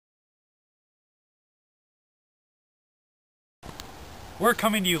We're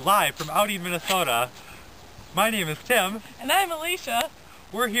coming to you live from Audi, Minnesota. My name is Tim. And I'm Alicia.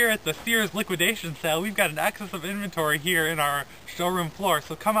 We're here at the Sears liquidation sale. We've got an excess of inventory here in our showroom floor,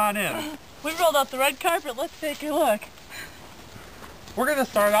 so come on in. We rolled out the red carpet. Let's take a look. We're going to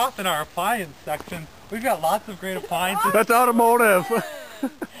start off in our appliance section. We've got lots of great appliances. That's automotive.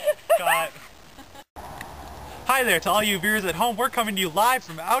 Hi there to all you viewers at home. We're coming to you live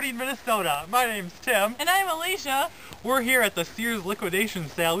from Audi, Minnesota. My name's Tim. And I'm Alicia. We're here at the Sears liquidation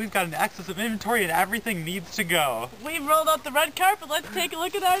sale. We've got an excess of inventory and everything needs to go. We've rolled out the red carpet. Let's take a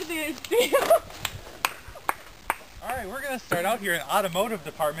look at our deal. Alright, we're going to start out here in the automotive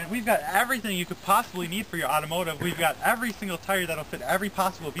department. We've got everything you could possibly need for your automotive. We've got every single tire that'll fit every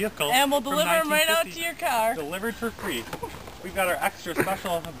possible vehicle. And we'll deliver them right out to your car. Delivered for free. We've got our extra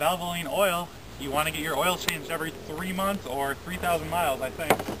special Valvoline oil. You want to get your oil changed every 3 months or 3,000 miles, I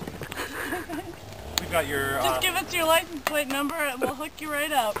think. We've got your... Just give us your license plate number and we'll hook you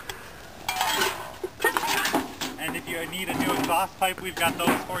right up. And if you need a new exhaust pipe, we've got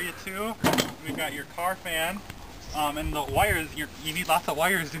those for you too. We've got your car fan. And the wires, you need lots of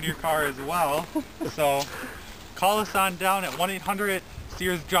wires in your car as well. So call us on down at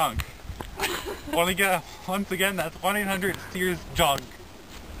 1-800-SEARS-JUNK. Once again, that's 1-800-SEARS-JUNK.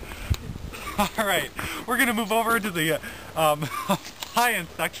 Alright, we're going to move over to the appliance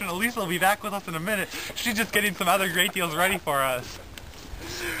section. Alicia will be back with us in a minute. She's just getting some other great deals ready for us.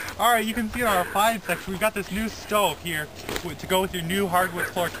 Alright, you can see in our appliance section, we've got this new stove here to go with your new hardwood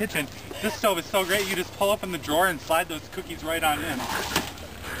floor kitchen. This stove is so great, you just pull up in the drawer and slide those cookies right on in.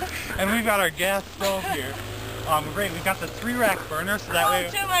 And we've got our gas stove here. Great, we've got the 3-rack burner, so that way...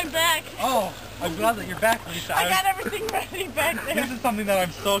 Oh, Tim, I'm back. Oh, I'm glad that you're back, Alicia. I got everything ready back there. This is something that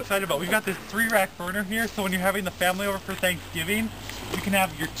I'm so excited about. We've got this 3-rack burner here, so when you're having the family over for Thanksgiving, you can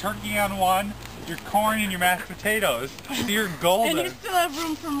have your turkey on one, your corn and your mashed potatoes. So you're golden. And you still have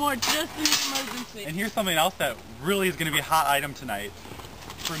room for more just in an emergency. And here's something else that really is going to be a hot item tonight.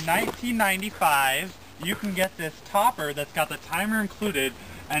 For $19.95, you can get this topper that's got the timer included,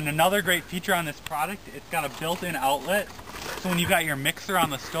 and another great feature on this product, it's got a built-in outlet. So when you've got your mixer on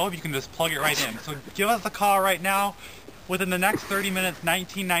the stove, you can just plug it right in. So give us a call right now. Within the next 30 minutes,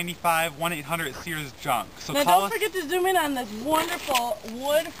 $19.95, 1-800-SEARS-JUNK. So now call don't forget to zoom in on this wonderful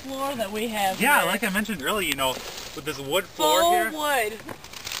wood floor that we have here. here. Like I mentioned earlier, you know, with this wood floor full here. wood.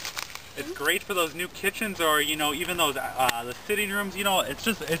 It's great for those new kitchens or, you know, even those the sitting rooms, you know, it's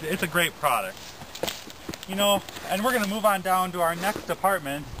a great product. You know, and we're going to move on down to our next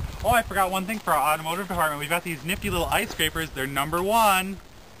department. Oh, I forgot one thing for our automotive department. We've got these nifty little ice scrapers. They're #1.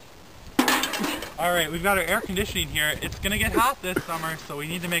 Alright, we've got our air conditioning here. It's going to get hot this summer, so we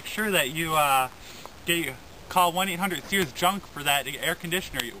need to make sure that you call 1-800-SEARS-JUNK for that air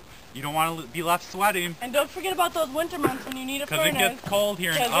conditioner. You don't want to be left sweating. And don't forget about those winter months when you need a furnace. Because it gets cold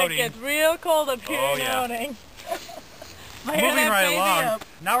here in Outing. Because it gets real cold up here in Outing. Moving right along,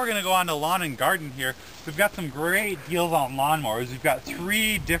 now we're going to go on to lawn and garden here. We've got some great deals on lawnmowers. We've got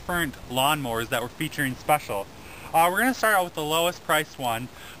 3 different lawnmowers that we're featuring special. We're going to start out with the lowest priced one,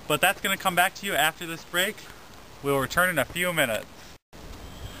 but that's going to come back to you after this break. We'll return in a few minutes.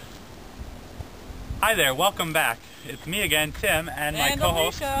 Hi there, welcome back. It's me again, Tim, and my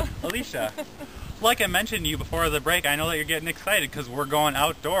co-host, Alicia. Like I mentioned to you before the break, I know that you're getting excited because we're going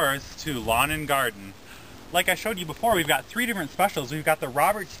outdoors to lawn and garden. Like I showed you before, we've got 3 different specials. We've got the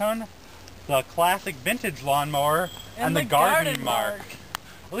Robertson, the classic vintage lawnmower, and the Garden Mark.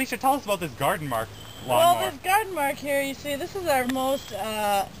 Alicia, tell us about this Garden Mark lawnmower. Well, this Garden Mark here, you see, this is our most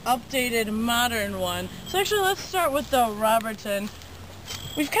updated, modern one. So actually, let's start with the Robertson.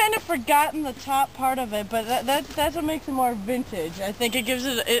 We've kind of forgotten the top part of it, but that's what makes it more vintage. I think it gives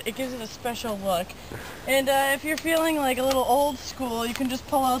it a special look. And if you're feeling like a little old school, you can just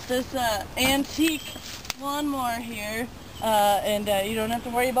pull out this antique lawnmower here, and you don't have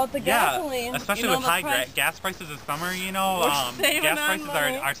to worry about the gasoline. Yeah, especially with high gas prices this summer, you know. Gas prices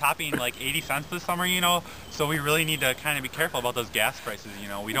are topping like 80 cents this summer, you know. So we really need to kind of be careful about those gas prices, you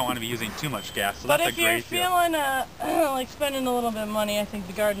know. We don't want to be using too much gas, so that's a great deal. But if you're feeling like spending a little bit of money, I think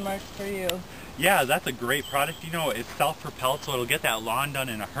the Garden Mark's for you. Yeah, that's a great product. You know, it's self-propelled, so it'll get that lawn done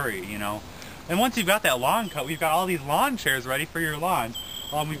in a hurry, you know. And once you've got that lawn cut, we've got all these lawn chairs ready for your lawn.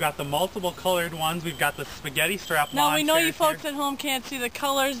 We've got the multiple colored ones. We've got the spaghetti strap lawn chairs. Now we know you folks here at home can't see the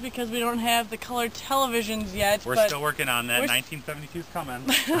colors because we don't have the colored televisions yet. We're still working on that. 1972's coming.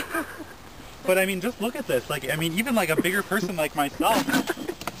 But I mean, just look at this. Like, I mean, even like a bigger person like myself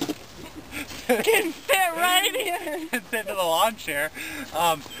can fit right here. Can sit in the lawn chair.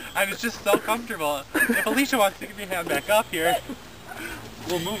 And it's just so comfortable. If Alicia wants to give me a hand back up here,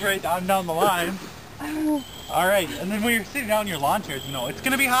 we'll move right on down the line. Alright, and then when you're sitting down in your lawn chairs, you know, it's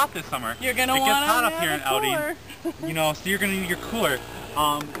going to be hot this summer. You're going to want to It gets hot have up here in cooler. Outing. You know, so you're going to need your cooler.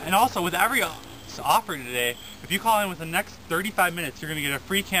 And also, with every offer today, if you call in within the next 35 minutes, you're going to get a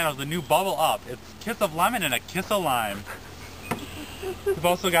free can of the new Bubble Up. It's Kiss of Lemon and a Kiss of Lime. We've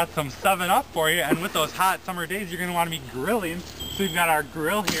also got some 7-Up for you, and with those hot summer days, you're going to want to be grilling. So we've got our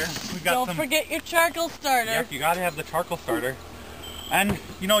grill here. We've got Don't forget your charcoal starter. Yep, you got to have the charcoal starter. And,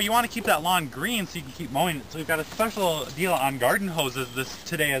 you know, you want to keep that lawn green so you can keep mowing it. So we've got a special deal on garden hoses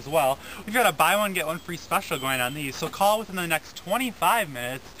today as well. We've got a buy one, get one free special going on these. So call within the next 25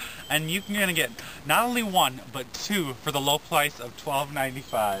 minutes and you're going to get not only one, but two for the low price of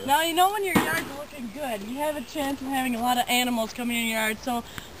 $12.95. Now, you know when your yard's looking good, you have a chance of having a lot of animals coming in your yard. So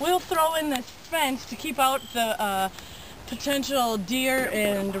we'll throw in this fence to keep out the potential deer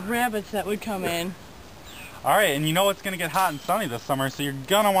and rabbits that would come in. Alright, and you know it's going to get hot and sunny this summer, so you're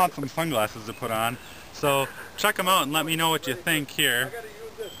going to want some sunglasses to put on. So check them out and let me know what you think here.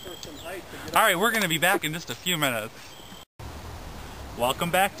 Alright, we're going to be back in just a few minutes. Welcome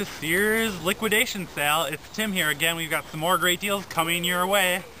back to Sears Liquidation Sale. It's Tim here again. We've got some more great deals coming your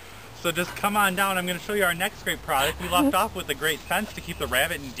way. So just come on down. I'm going to show you our next great product. We left off with a great fence to keep the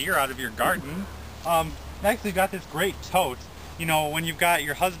rabbit and deer out of your garden. Next we've got this great tote. You know, when you've got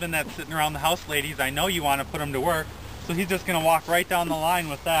your husband that's sitting around the house, ladies, I know you want to put him to work. So he's just going to walk right down the line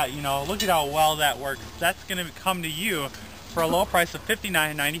with that. You know, look at how well that works. That's going to come to you for a low price of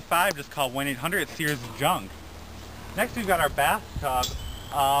 $59.95. Just call 1-800-SEARS-JUNK. Next we've got our bathtub.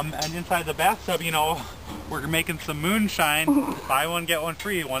 And inside the bathtub, you know, we're making some moonshine. Buy one, get one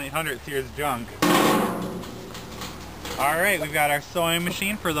free. 1-800-SEARS-JUNK. Alright, we've got our sewing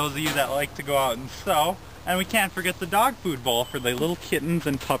machine for those of you that like to go out and sew. And we can't forget the dog food bowl for the little kittens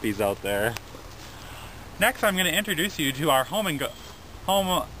and puppies out there. Next, I'm going to introduce you to our home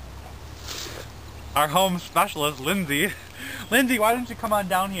specialist, Lindsay. Lindsay, why don't you come on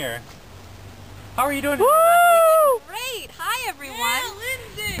down here? How are you doing today? Woo! Great! Hi, everyone.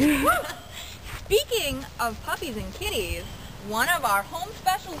 Yeah, Lindsay! Speaking of puppies and kitties, one of our home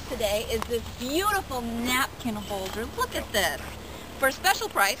specials today is this beautiful napkin holder. Look at this. For a special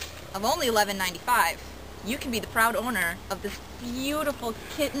price of only $11.95. You can be the proud owner of this beautiful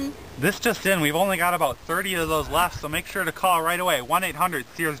kitten. This just in, we've only got about 30 of those left, so make sure to call right away.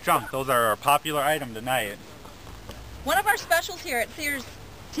 1-800-SEARS-JUNK. Those are our popular item tonight. One of our specials here at Sears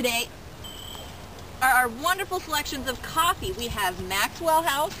today are our wonderful selections of coffee. We have Maxwell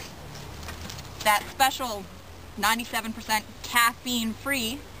House, that special 97% caffeine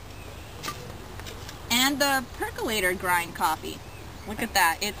free, and the percolator grind coffee. Look at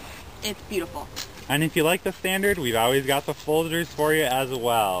that, it's beautiful. And if you like the standard, we've always got the folders for you as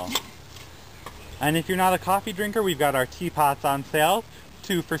well. And if you're not a coffee drinker, we've got our teapots on sale.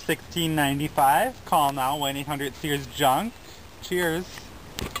 2 for $16.95. Call now, 1-800-SEARS-JUNK. Cheers.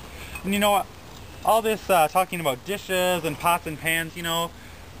 And you know what? All this talking about dishes and pots and pans, you know,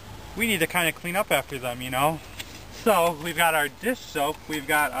 we need to kind of clean up after them, you know. So we've got our dish soap. We've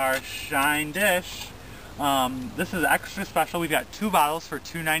got our Shine dish. This is extra special. We've got 2 bottles for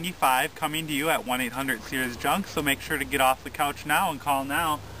 $2.95 coming to you at 1-800-SEARS-JUNK, so make sure to get off the couch now and call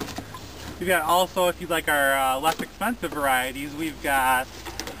now. We've got also, if you'd like our less expensive varieties, we've got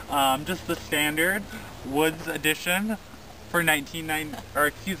just the standard Woods edition for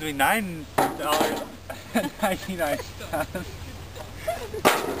 $9.99.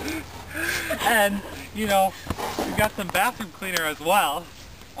 And, you know, we've got some bathroom cleaner as well.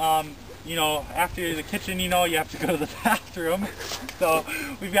 You know, after the kitchen, you know, you have to go to the bathroom. So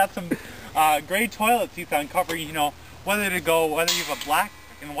we've got some gray toilet seats on cover, you know, whether you have a black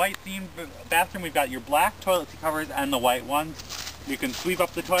and white themed bathroom, we've got your black toilet seat covers and the white ones. You can sweep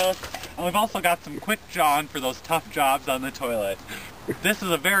up the toilet. And we've also got some quick John for those tough jobs on the toilet. This is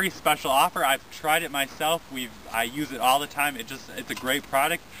a very special offer. I've tried it myself. I use it all the time. It's a great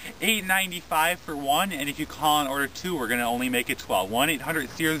product. $8.95 for one, and if you call and order 2, we're going to only make it 12.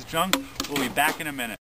 1-800-SEARS-JUNK. We'll be back in a minute.